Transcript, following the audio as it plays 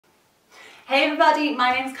Hey everybody,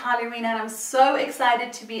 my name is Rowena and I'm so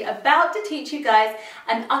excited to be about to teach you guys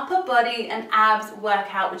an upper body and abs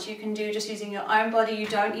workout which you can do just using your own body. You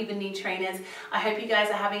don't even need trainers. I hope you guys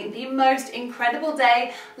are having the most incredible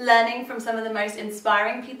day learning from some of the most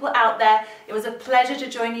inspiring people out there. It was a pleasure to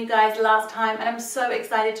join you guys last time and I'm so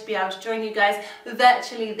excited to be able to join you guys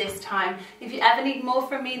virtually this time. If you ever need more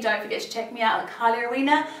from me, don't forget to check me out at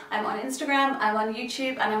Rowena. I'm on Instagram, I'm on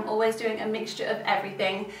YouTube, and I'm always doing a mixture of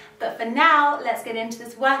everything. But for now, let's get into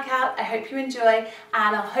this workout. I hope you enjoy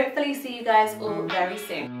and I'll hopefully see you guys all very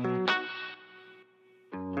soon.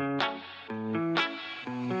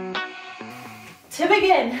 To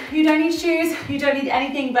begin, you don't need shoes, you don't need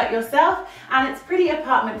anything but yourself, and it's pretty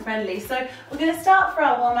apartment friendly. So we're going to start for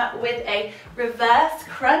our warm-up with a reverse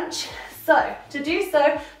crunch. So to do so,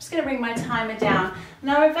 I'm just going to bring my timer down.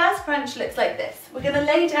 Now reverse crunch looks like this. We're going to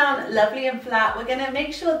lay down lovely and flat. We're going to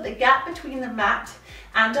make sure that the gap between the mat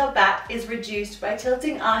and our back is reduced by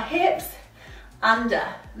tilting our hips under.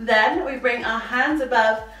 Then we bring our hands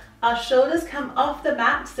above, our shoulders come off the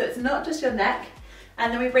mat so it's not just your neck,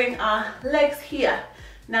 and then we bring our legs here.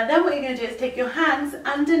 Now then what you're going to do is take your hands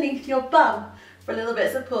underneath your bum for a little bit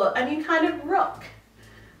of support and you kind of rock.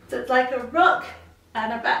 So it's like a rock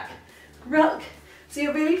and a back, rock. So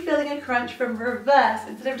you're really feeling a crunch from reverse.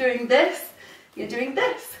 Instead of doing this, you're doing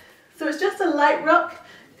this. So it's just a light rock,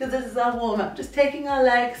 because this is our warm-up, just taking our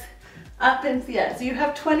legs up into the air. So you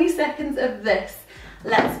have 20 seconds of this.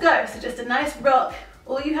 Let's go. So just a nice rock.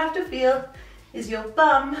 All you have to feel is your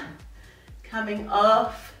bum coming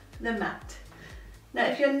off the mat. Now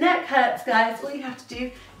if your neck hurts, guys, all you have to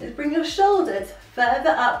do is bring your shoulders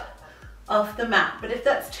further up off the mat. But if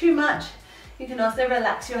that's too much, you can also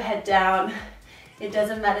relax your head down. It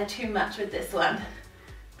doesn't matter too much with this one.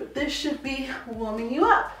 But this should be warming you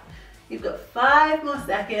up. You've got 5 more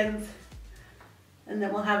seconds and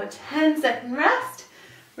then we'll have a 10-second rest,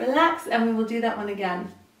 relax, and we will do that one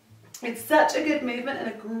again. It's such a good movement and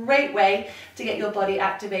a great way to get your body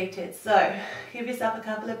activated. So give yourself a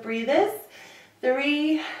couple of breathers.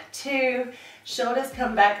 3, 2, shoulders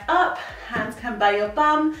come back up, hands come by your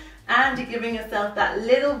bum, and you're giving yourself that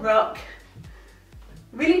little rock.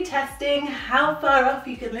 Really testing how far off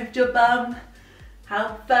you can lift your bum,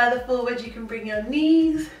 how further forward you can bring your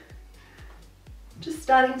knees. Just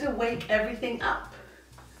starting to wake everything up.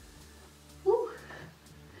 Woo.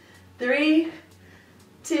 3,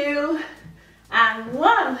 2, and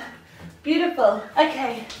 1. Beautiful.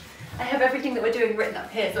 Okay, I have everything that we're doing written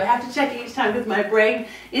up here, so I have to check it each time because my brain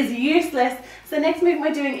is useless. So the next move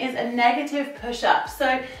we're doing is a negative push-up.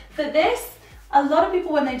 So for this, a lot of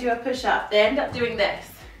people when they do a push-up, they end up doing this.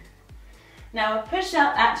 Now a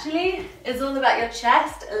push-up actually is all about your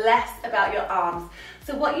chest, less about your arms.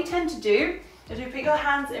 So what you tend to do is you put your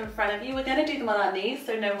hands in front of you. We're going to do them on our knees,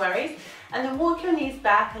 so no worries. And then walk your knees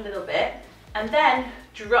back a little bit and then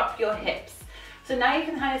drop your hips. So now you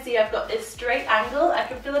can kind of see I've got this straight angle. I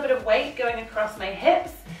can feel a bit of weight going across my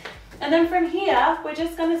hips. And then from here, we're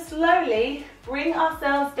just going to slowly bring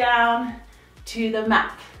ourselves down to the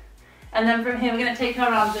mat. And then from here, we're going to take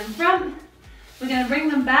our arms in front. We're going to bring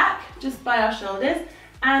them back just by our shoulders.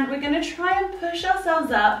 And we're going to try and push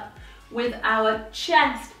ourselves up with our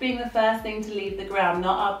chest being the first thing to leave the ground,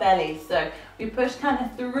 not our belly. So we push kind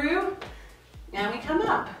of through and we come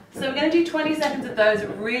up. So we're going to do 20 seconds of those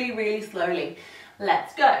really, really slowly.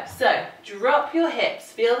 Let's go. So drop your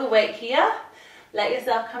hips, feel the weight here. Let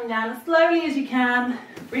yourself come down as slowly as you can.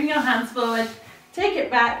 Bring your hands forward, take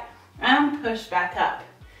it back and push back up.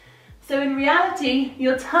 So in reality,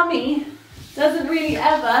 your tummy doesn't really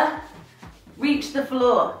ever reach the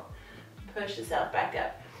floor. Push yourself back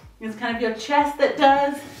up. It's kind of your chest that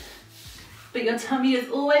does, but your tummy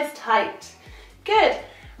is always tight. Good.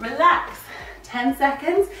 Relax. 10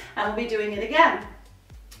 seconds and we'll be doing it again.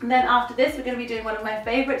 And then after this, we're going to be doing one of my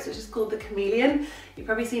favorites, which is called the chameleon. You've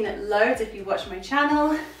probably seen it loads if you watch my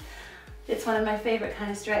channel. It's one of my favorite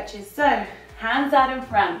kind of stretches. So hands out in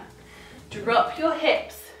front, drop your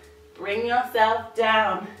hips, bring yourself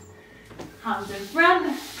down. Hands in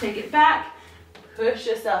front, take it back, push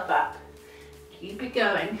yourself up. Keep it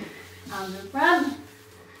going. Hands in front.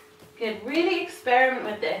 Good. Really experiment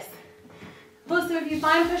with this. Also, if you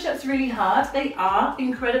find push-ups really hard, they are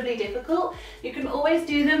incredibly difficult. You can always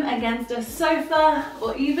do them against a sofa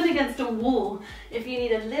or even against a wall if you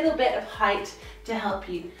need a little bit of height to help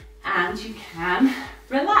you. And you can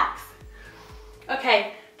relax.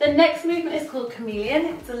 Okay, the next movement is called chameleon.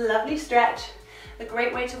 It's a lovely stretch, a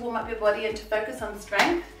great way to warm up your body and to focus on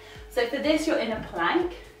strength. So for this, you're in a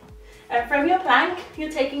plank. And from your plank,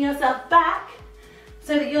 you're taking yourself back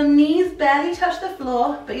so that your knees barely touch the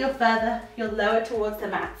floor, but you're lower towards the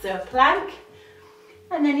mat. So a plank,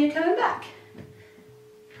 and then you're coming back.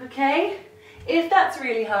 Okay? If that's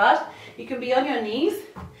really hard, you can be on your knees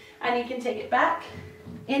and you can take it back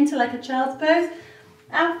into like a child's pose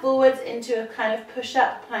and forwards into a kind of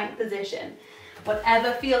push-up plank position.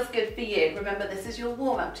 Whatever feels good for you. Remember, this is your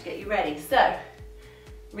warm-up to get you ready. So,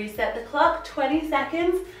 reset the clock, 20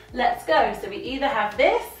 seconds, let's go. So we either have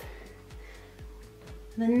this,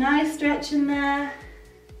 the nice stretch in there,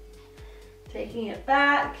 taking it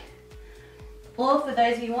back, or for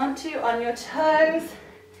those of you who want to, on your toes,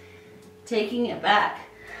 taking it back.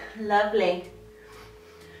 Lovely.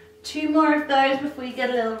 2 more of those before you get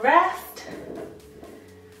a little rest.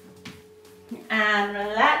 And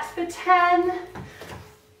relax for 10.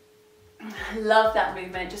 Love that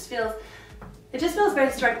movement. It just feels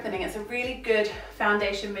very strengthening. It's a really good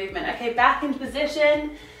foundation movement. Okay, back into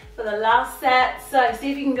position for the last set. So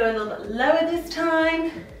see if you can go a little bit lower this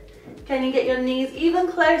time. Can you get your knees even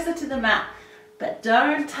closer to the mat? But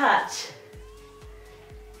don't touch.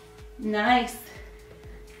 Nice.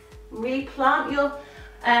 Really plant your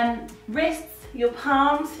wrists, your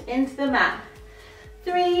palms into the mat.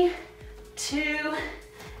 3, 2,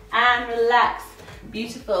 and relax.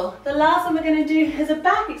 Beautiful. The last one we're going to do is a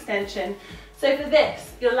back extension. So for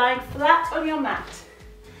this, you're lying flat on your mat.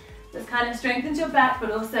 This kind of strengthens your back, but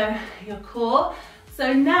also your core.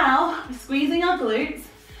 So now we're squeezing our glutes.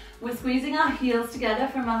 We're squeezing our heels together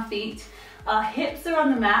from our feet. Our hips are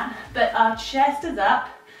on the mat, but our chest is up.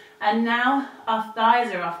 And now our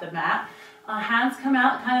thighs are off the mat. Our hands come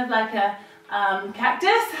out kind of like a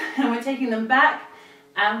cactus, and we're taking them back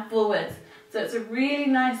and forwards. So it's a really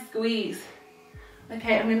nice squeeze.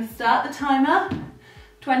 Okay, I'm going to start the timer.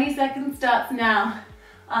 20 seconds starts now.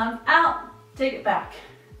 Arms out, take it back.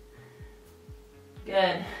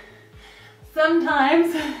 Good.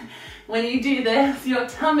 Sometimes when you do this, your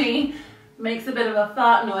tummy makes a bit of a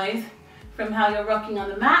fart noise from how you're rocking on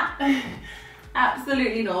the mat.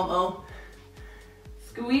 Absolutely normal.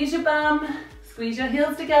 Squeeze your bum, squeeze your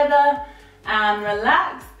heels together, and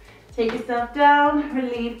relax. Take yourself down,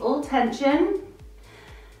 relieve all tension.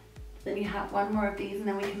 Then you have 1 more of these and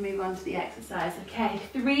then we can move on to the exercise. Okay,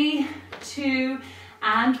 3, 2,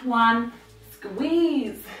 and 1,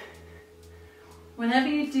 squeeze. Whenever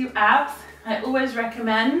you do abs, I always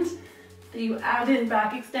recommend that you add in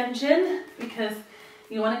back extension because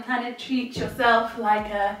you want to kind of treat yourself like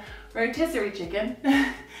a rotisserie chicken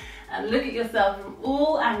and look at yourself from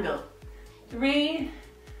all angles. 3,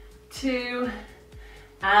 2,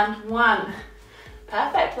 and 1.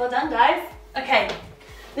 Perfect, well done guys. Okay,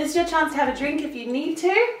 this is your chance to have a drink if you need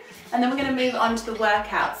to, and then we're going to move on to the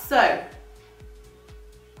workout. So,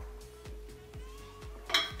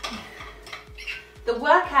 the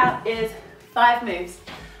workout is 5 moves.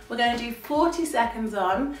 We're going to do 40 seconds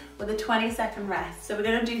on with a 20-second rest. So we're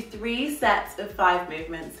going to do 3 sets of 5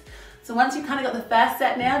 movements. So once you've kind of got the first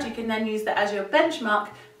set nailed, you can then use that as your benchmark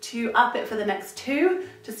to up it for the next 2,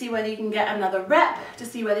 to see whether you can get another rep, to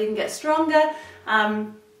see whether you can get stronger.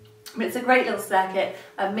 But it's a great little circuit,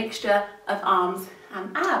 a mixture of arms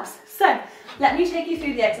and abs. So let me take you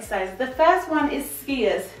through the exercises. The first one is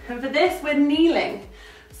skiers, and for this we're kneeling.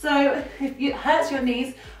 So if it hurts your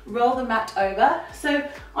knees, roll the mat over. So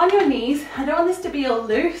on your knees, I don't want this to be all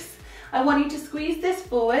loose. I want you to squeeze this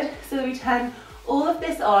forward so that we turn all of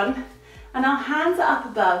this on, and our hands are up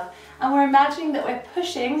above. And we're imagining that we're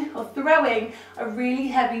pushing or throwing a really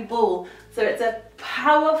heavy ball. So it's a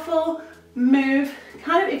powerful move,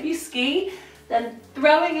 kind of if you ski, then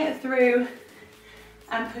throwing it through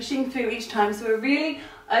and pushing through each time. So we're really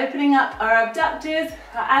opening up our abductors,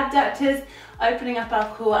 our adductors, opening up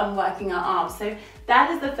our core and working our arms. So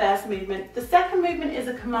that is the first movement. The second movement is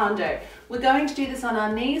a commando. We're going to do this on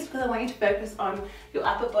our knees because I want you to focus on your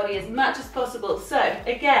upper body as much as possible. So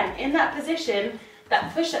again, in that position,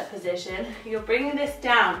 that push-up position, you're bringing this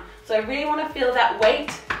down. So I really want to feel that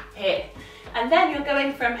weight here. And then you're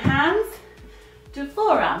going from hands to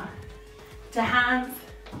forearm, to hands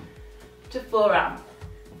to forearm.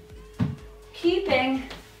 Keeping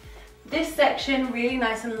this section really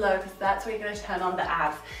nice and low because that's where you're going to turn on the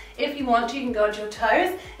abs. If you want to, you can go onto your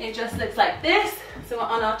toes. It just looks like this. So we're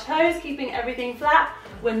on our toes, keeping everything flat.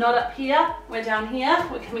 We're not up here, we're down here.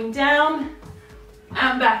 We're coming down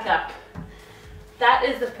and back up. That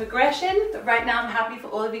is the progression, but right now I'm happy for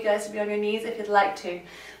all of you guys to be on your knees if you'd like to.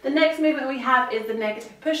 The next movement we have is the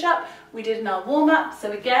negative push-up. We did in our warm-up.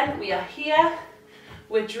 So again, we are here,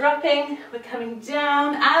 we're dropping, we're coming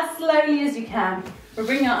down as slowly as you can. We're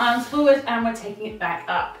bringing our arms forward and we're taking it back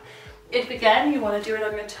up. If again, you want to do it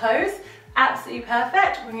on your toes, Absolutely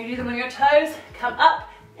perfect. When you do them on your toes, come up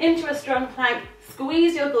into a strong plank,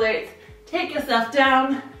 squeeze your glutes, take yourself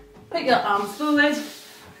down, put your arms forward,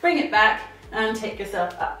 bring it back, and take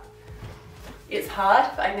yourself up. It's hard,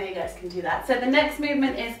 but I know you guys can do that. So the next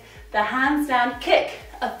movement is the handstand kick,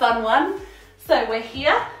 a fun one. So we're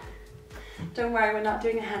here. Don't worry, we're not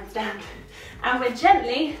doing a handstand. And we're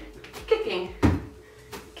gently kicking.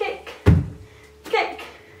 Kick, kick.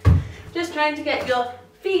 Just trying to get your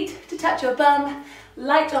feet to touch your bum,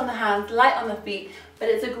 light on the hands, light on the feet. But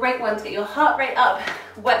it's a great one to get your heart rate up,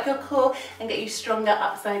 work your core, and get you stronger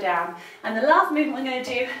upside down. And the last movement we're going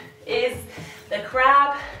to do is the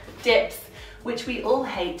crab dips, which we all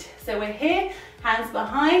hate. So we're here, hands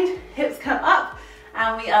behind, hips come up,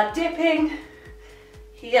 and we are dipping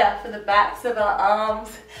here for the backs of our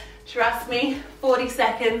arms. Trust me, 40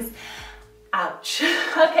 seconds. Ouch.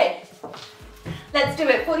 Okay, let's do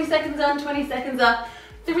it. 40 seconds on, 20 seconds off.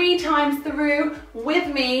 3 times through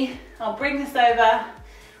with me. I'll bring this over.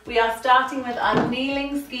 We are starting with our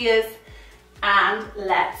kneeling skiers, and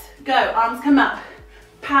let's go. Arms come up,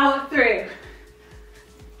 power through.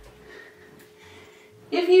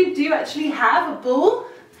 If you do actually have a ball,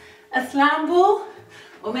 a slam ball,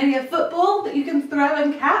 or maybe a football that you can throw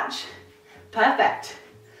and catch, perfect.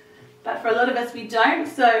 But for a lot of us, we don't,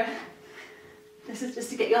 so this is just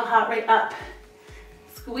to get your heart rate up.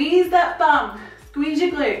 Squeeze that bum, squeeze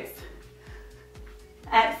your glutes.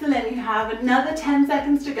 Excellent, you have another 10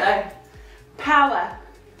 seconds to go. Power.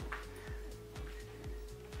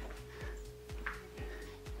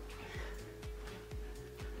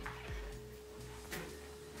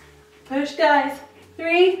 Push, guys.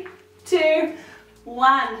 3, 2,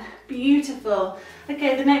 1. Beautiful.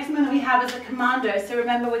 Okay, the next movement we have is a commando. So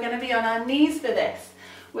remember, we're going to be on our knees for this.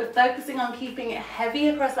 We're focusing on keeping it heavy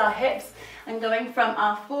across our hips and going from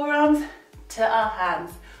our forearms to our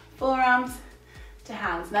hands. Forearms to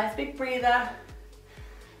hands. Nice big breather.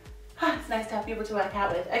 It's nice to have people to work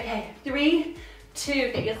out with. Okay, 3, 2,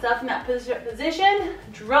 get yourself in that position.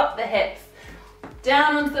 Drop the hips.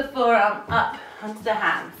 Down onto the forearm, up onto the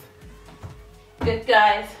hands. Good,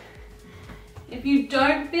 guys. If you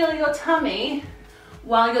don't feel your tummy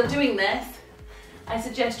while you're doing this, I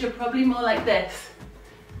suggest you're probably more like this.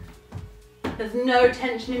 There's no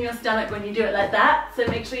tension in your stomach when you do it like that, so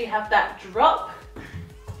make sure you have that drop,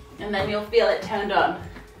 and then you'll feel it turned on.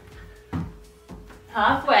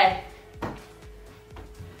 Halfway.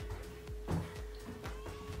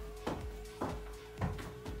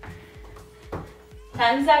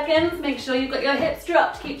 Ten seconds, make sure you've got your hips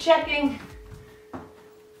dropped, keep checking.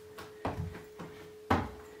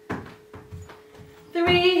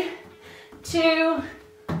 3, 2,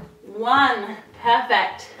 1,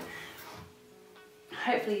 perfect.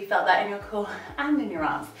 Hopefully you felt that in your core and in your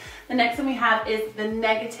arms. The next one we have is the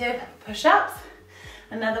negative push-ups.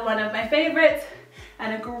 Another one of my favorites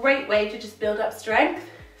and a great way to just build up strength.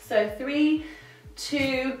 So 3,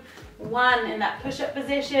 2, 1 in that push-up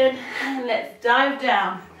position, and let's dive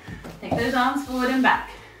down. Take those arms forward and back.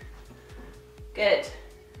 Good.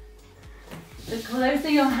 The closer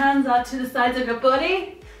your hands are to the sides of your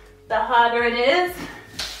body, the harder it is.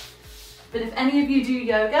 But if any of you do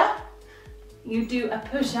yoga, you do a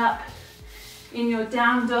push-up in your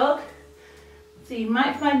down dog. So you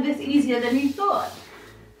might find this easier than you thought.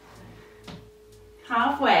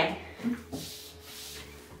 Halfway.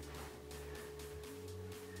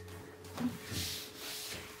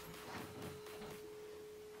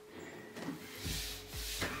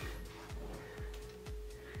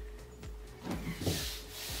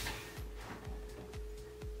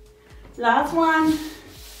 Last one.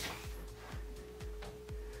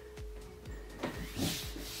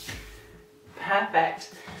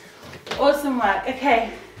 Perfect. Awesome work.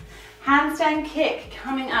 Okay, handstand kick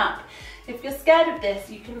coming up. If you're scared of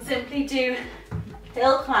this, you can simply do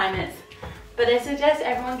hill climbers. But I suggest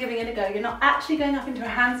everyone giving it a go. You're not actually going up into a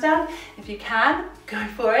handstand. If you can, go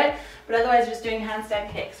for it. But otherwise, just doing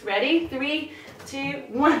handstand kicks. Ready? 3, 2,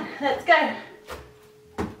 1. Let's go.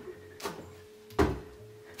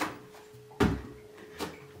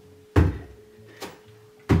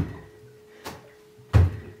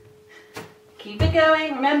 Keep it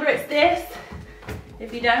going. Remember, it's this.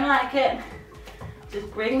 If you don't like it,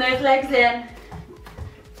 just bring those legs in.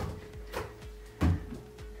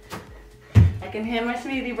 I can hear my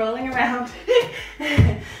smoothie rolling around.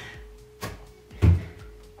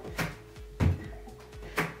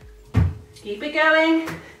 Keep it going.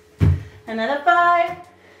 Another 5,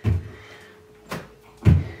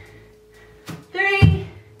 3,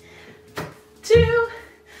 2,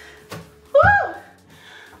 woo!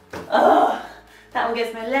 Oh, that one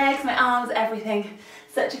gets my legs, my arms, everything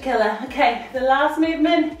Such a killer. Okay, the last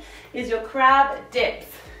movement is your crab dips.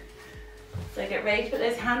 So get ready to put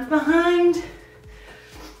those hands behind.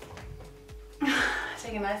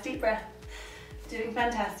 Take a nice deep breath. Doing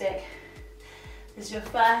fantastic. This is your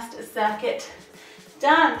first circuit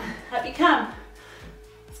done. Up you come.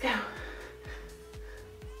 Let's go.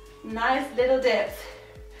 Nice little dips.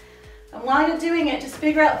 And while you're doing it, just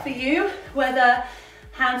figure out for you whether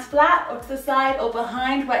hands flat or to the side or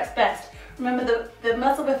behind works best. Remember the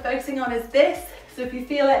muscle we're focusing on is this, so if you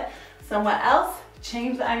feel it somewhere else,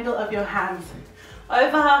 change the angle of your hands.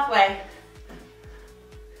 Over halfway.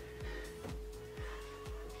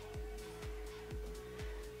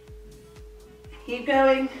 Keep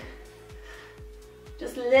going.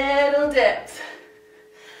 Just little dips.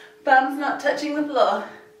 Bums not touching the floor.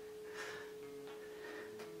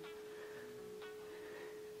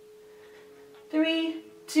 Three,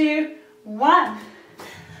 two, one.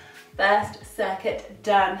 First circuit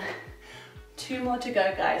done. 2 more to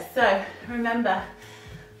go, guys. So remember,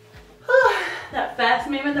 that first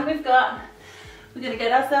movement that we've got, we're gonna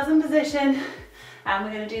get ourselves in position and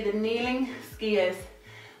we're gonna do the kneeling skiers.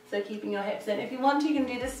 So keeping your hips in. If you want to, you can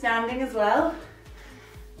do this standing as well.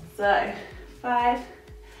 So 5,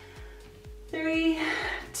 3,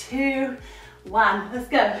 2, 1. Let's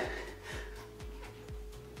go.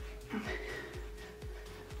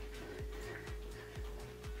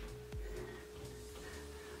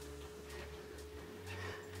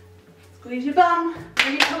 Squeeze your bum,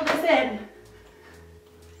 really pull this in.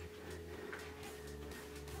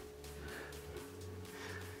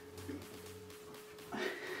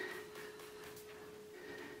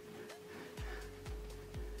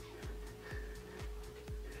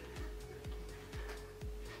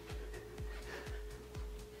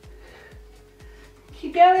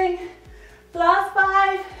 Keep going. Last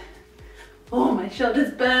 5. Oh, my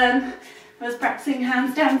shoulders burn. I was practicing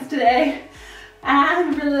handstands today.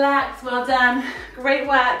 And relax, well done. Great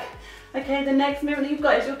work. Okay, the next movement you've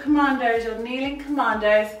got is your commandos, your kneeling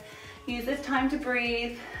commandos. Use this time to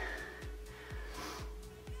breathe.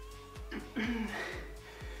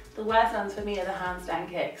 The worst ones for me are the handstand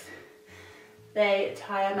kicks. They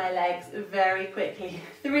tire my legs very quickly.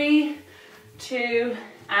 3, 2,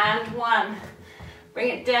 and 1. Bring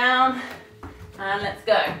it down, and let's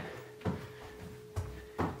go.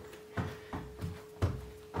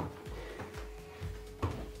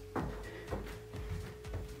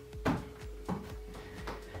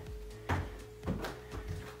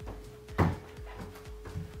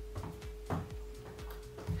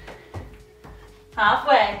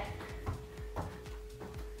 Halfway.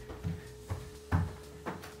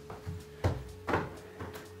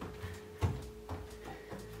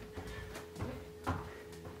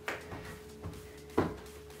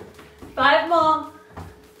 Five more.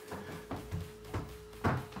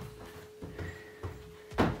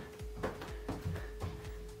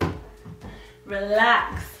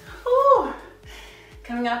 Relax. Ooh.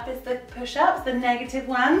 Coming up is the push-ups, the negative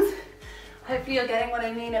ones. Hopefully you're getting what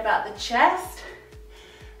I mean about the chest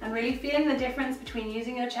and really feeling the difference between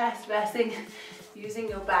using your chest versus using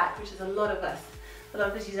your back, which is a lot of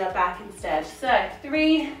us use our back instead. So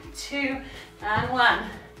 3, 2, and 1.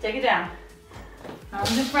 Take it down.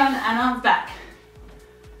 Arms in front and arms back.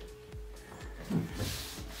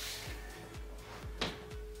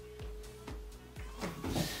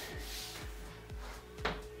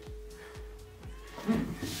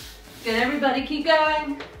 Good, everybody, keep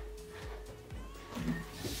going.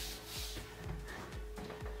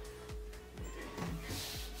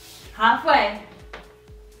 Halfway.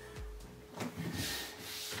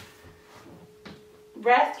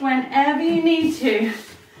 Rest whenever you need to.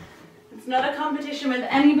 It's not a competition with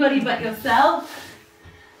anybody but yourself.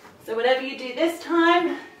 So whatever you do this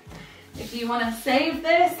time, if you want to save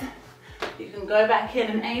this, you can go back in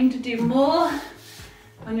and aim to do more.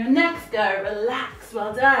 On your next go, relax,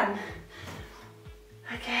 well done.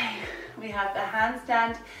 Okay, we have the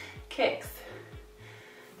handstand kicks.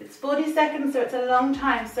 It's 40 seconds, so it's a long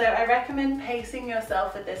time, so I recommend pacing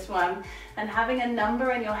yourself with this one and having a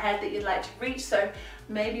number in your head that you'd like to reach. So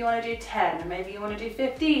maybe you want to do 10, or maybe you want to do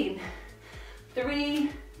 15. 3,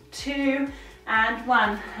 2, and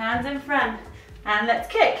 1. Hands in front, and let's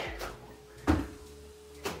kick.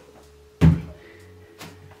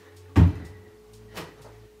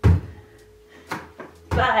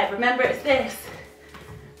 5, remember it's this.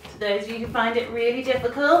 To those of you who find it really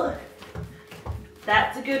difficult,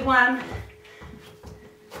 that's a good one.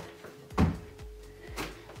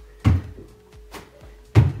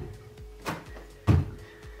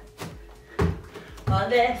 Or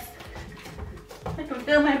this. I can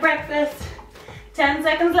feel my breakfast. 10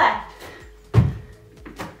 seconds left.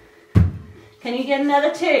 Can you get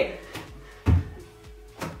another 2?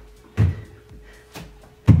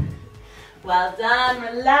 Well done,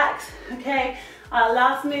 relax. Okay, our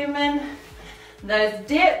last movement, those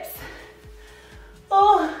dips.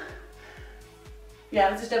 Oh, yeah,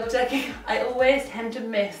 I was just double checking. I always tend to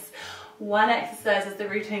miss one exercise as the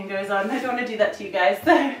routine goes on. I don't want to do that to you guys.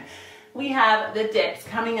 So we have the dips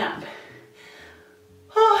coming up.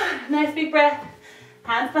 Oh, nice big breath,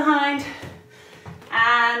 hands behind,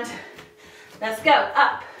 and let's go,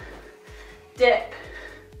 up, dip.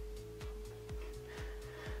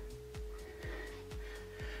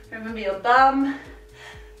 Remember your bum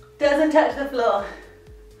doesn't touch the floor.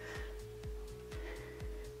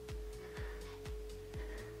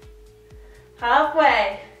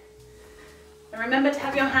 Halfway. And remember to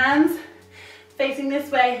have your hands facing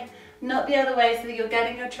this way, not the other way, so that you're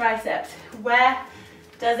getting your triceps. Where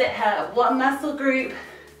does it hurt? What muscle group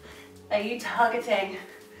are you targeting?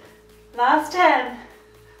 Last 10.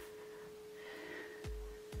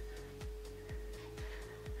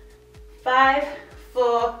 5,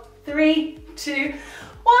 4, 3, 2,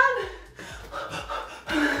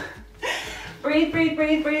 1. Breathe, breathe,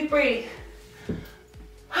 breathe, breathe, breathe.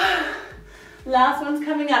 Last one's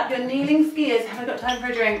coming up. You're kneeling skiers. Have I got time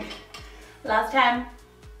for a drink? Last 10.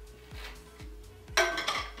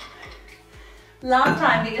 Last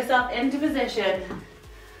time, get yourself into position.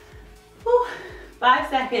 Whew. 5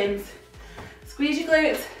 seconds. Squeeze your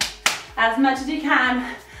glutes as much as you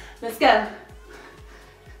can. Let's go.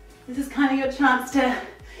 This is kind of your chance to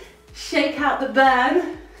shake out the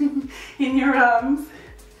burn in your arms.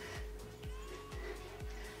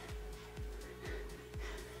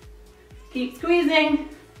 Keep squeezing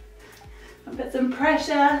and put some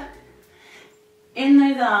pressure in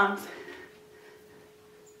those arms.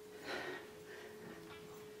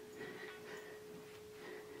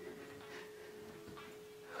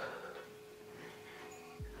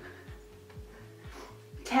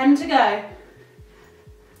 Ten to go.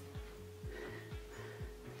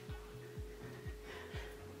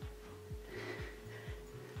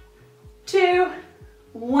 2,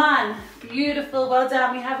 1. Beautiful, well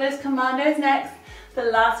done. We have those commandos next. The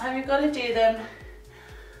last time you've got to do them.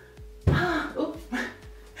 Oops.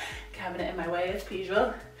 Cabinet in my way as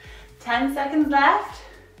usual. 10 seconds left.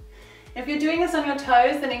 If you're doing this on your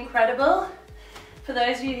toes, then incredible. For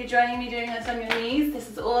those of you who are joining me doing this on your knees, this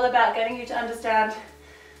is all about getting you to understand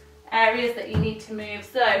areas that you need to move.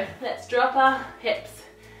 So let's drop our hips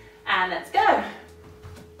and let's go.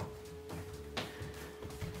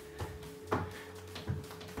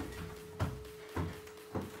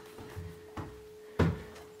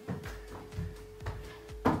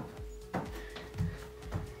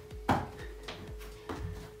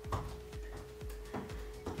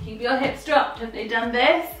 Keep your hips dropped. If they've done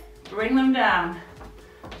this, bring them down.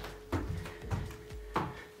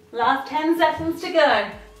 Last 10 seconds to go.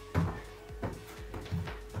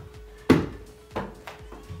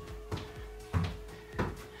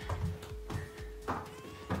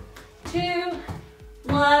 2,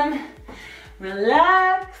 1,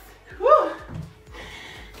 relax. Woo.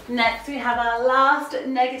 Next we have our last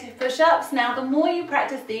negative push-ups. Now the more you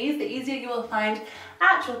practice these, the easier you will find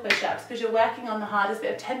actual push-ups because you're working on the hardest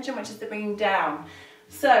bit of tension, which is the bringing down.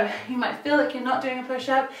 So you might feel like you're not doing a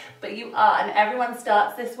push-up, but you are, and everyone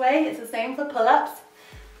starts this way. It's the same for pull-ups.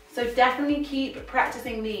 So definitely keep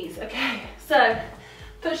practicing these. Okay, so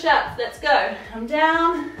push-ups, let's go. Come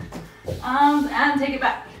down, arms, and take it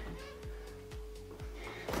back.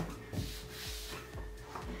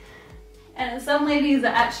 And in some way these are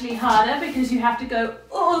actually harder because you have to go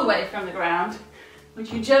all the way from the ground,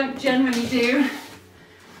 which you don't generally do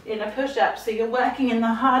in a push-up. So you're working in the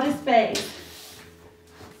hardest phase.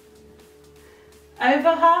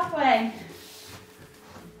 Over halfway.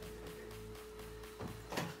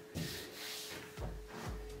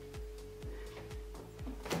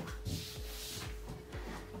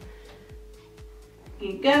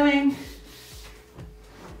 Keep going.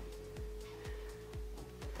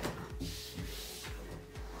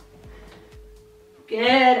 Good,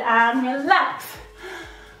 and relax.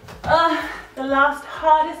 The last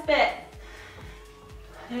hardest bit.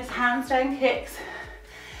 Those handstand kicks.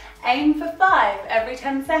 Aim for 5 every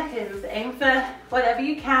 10 seconds. Aim for whatever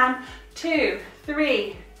you can. 2,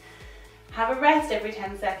 3. Have a rest every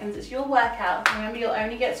 10 seconds. It's your workout. Remember, you'll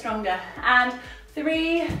only get stronger. And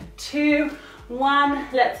 3, 2, 1.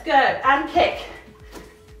 Let's go. And kick.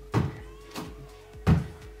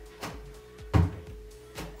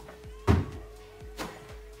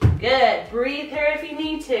 Good. Breathe here if you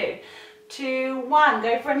need to. 2, 1.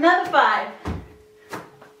 Go for another 5.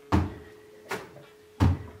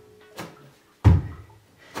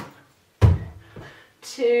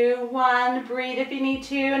 2, 1. Breathe if you need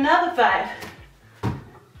to. Another 5.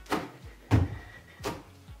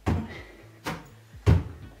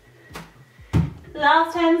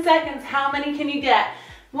 Last 10 seconds. How many can you get?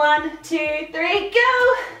 1, 2, 3,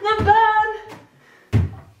 go! The burn.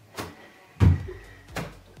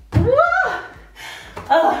 Woo!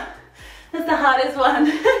 Oh, that's the hardest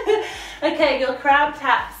one. Okay, your crab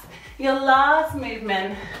taps. Your last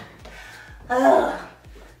movement. Oh.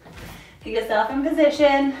 Get yourself in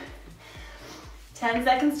position. 10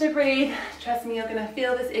 seconds to breathe. Trust me, you're gonna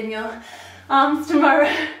feel this in your arms tomorrow.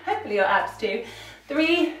 Hopefully your abs too.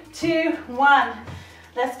 3, 2, 1.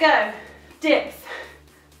 Let's go. Dips.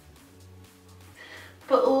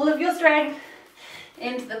 Put all of your strength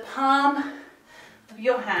into the palm of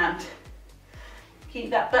your hand.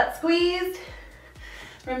 Keep that butt squeezed.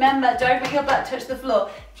 Remember, don't let your butt touch the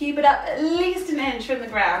floor. Keep it up at least an inch from the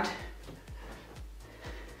ground.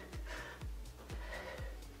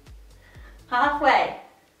 Halfway.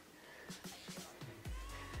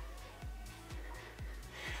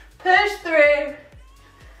 Push through.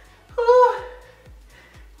 Ooh.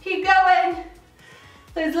 Keep going.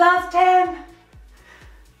 Those last 10.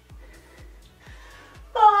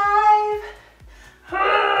 5.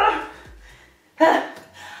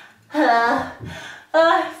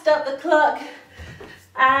 Stop the clock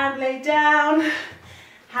and lay down.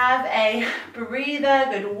 Have a breather.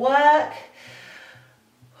 Good work.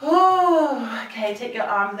 Oh, okay, take your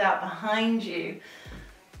arms out behind you.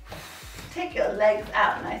 Take your legs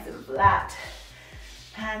out nice and flat.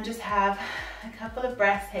 And just have a couple of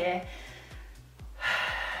breaths here.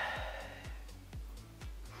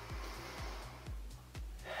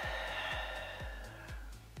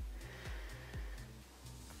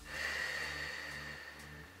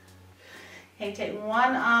 Okay, take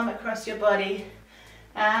one arm across your body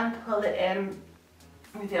and pull it in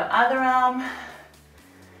with your other arm.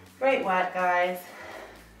 Great work, guys.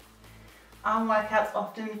 Arm workouts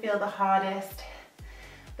often feel the hardest.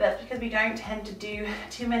 That's because we don't tend to do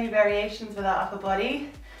too many variations with our upper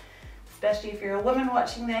body, especially if you're a woman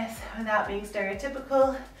watching this, without being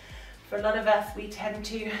stereotypical. For a lot of us, we tend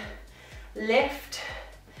to lift.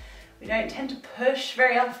 We don't tend to push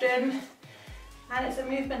very often, and it's a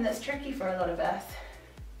movement that's tricky for a lot of us.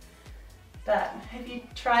 But if you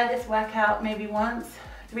try this workout maybe once,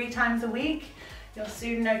 3 times a week, you'll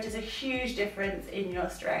soon notice a huge difference in your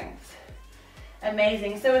strength.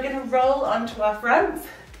 Amazing. So we're going to roll onto our fronts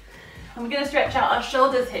and we're going to stretch out our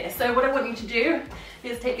shoulders here. So what I want you to do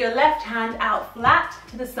is take your left hand out flat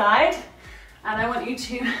to the side, and I want you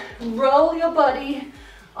to roll your body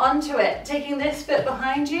onto it, taking this foot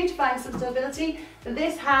behind you to find some stability.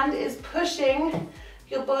 This hand is pushing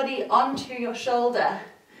your body onto your shoulder.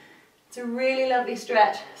 It's a really lovely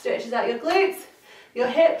stretch. Stretches out your glutes, your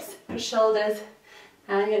hips, your shoulders,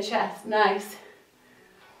 and your chest. Nice.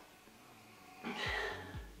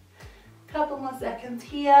 Couple more seconds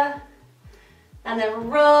here, and then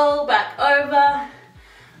roll back over.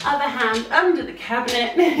 Other hand under the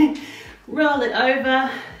cabinet. Roll it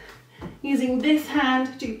over. Using this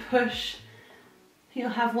hand to push. You'll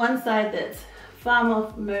have one side that's far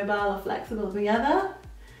more mobile or flexible than the other.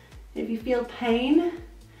 If you feel pain,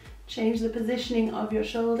 change the positioning of your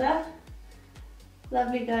shoulder.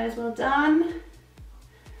 Lovely, guys, well done.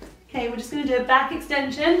 Okay, we're just going to do a back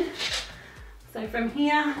extension. So from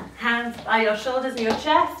here, hands by your shoulders and your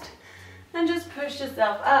chest, and just push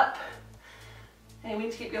yourself up. Aiming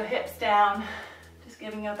to keep your hips down, just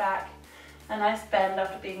giving your back a nice bend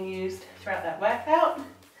after being used throughout that workout.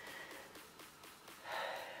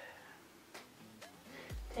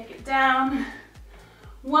 Take it down.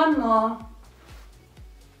 One more.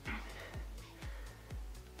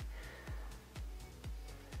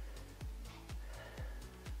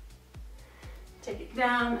 Take it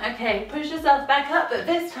down. Okay, push yourself back up, but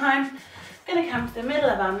this time we're going to come to the middle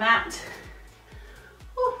of our mat.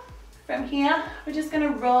 Ooh. From here, we're just going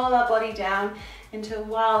to roll our body down into a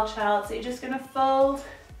wild child. So you're just going to fold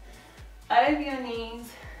over your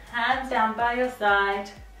knees, hands down by your side,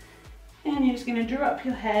 and you're just going to drop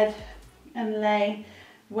your head and lay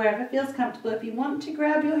wherever feels comfortable. If you want to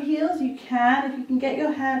grab your heels, you can. If you can get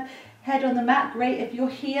your head on the mat, great. If you're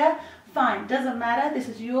here, fine, doesn't matter. This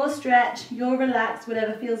is your stretch, your relax,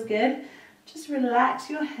 whatever feels good. Just relax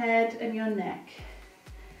your head and your neck.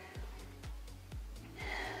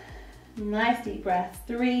 Nice deep breaths.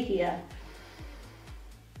 3 here.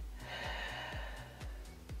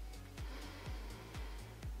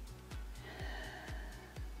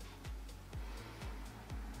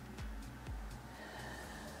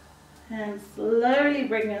 And slowly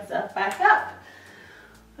bring yourself back up.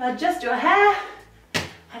 Adjust your hair.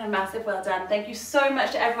 and a massive well done. Thank you so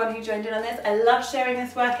much to everyone who joined in on this. I love sharing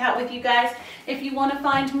this workout with you guys. If you want to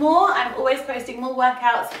find more, I'm always posting more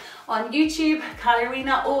workouts on YouTube,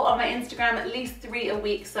 Rowena, or on my Instagram, at least 3 a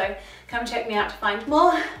week. So come check me out to find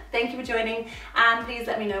more. Thank you for joining, and please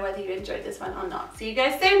let me know whether you enjoyed this one or not. See you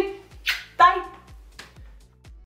guys soon. Bye.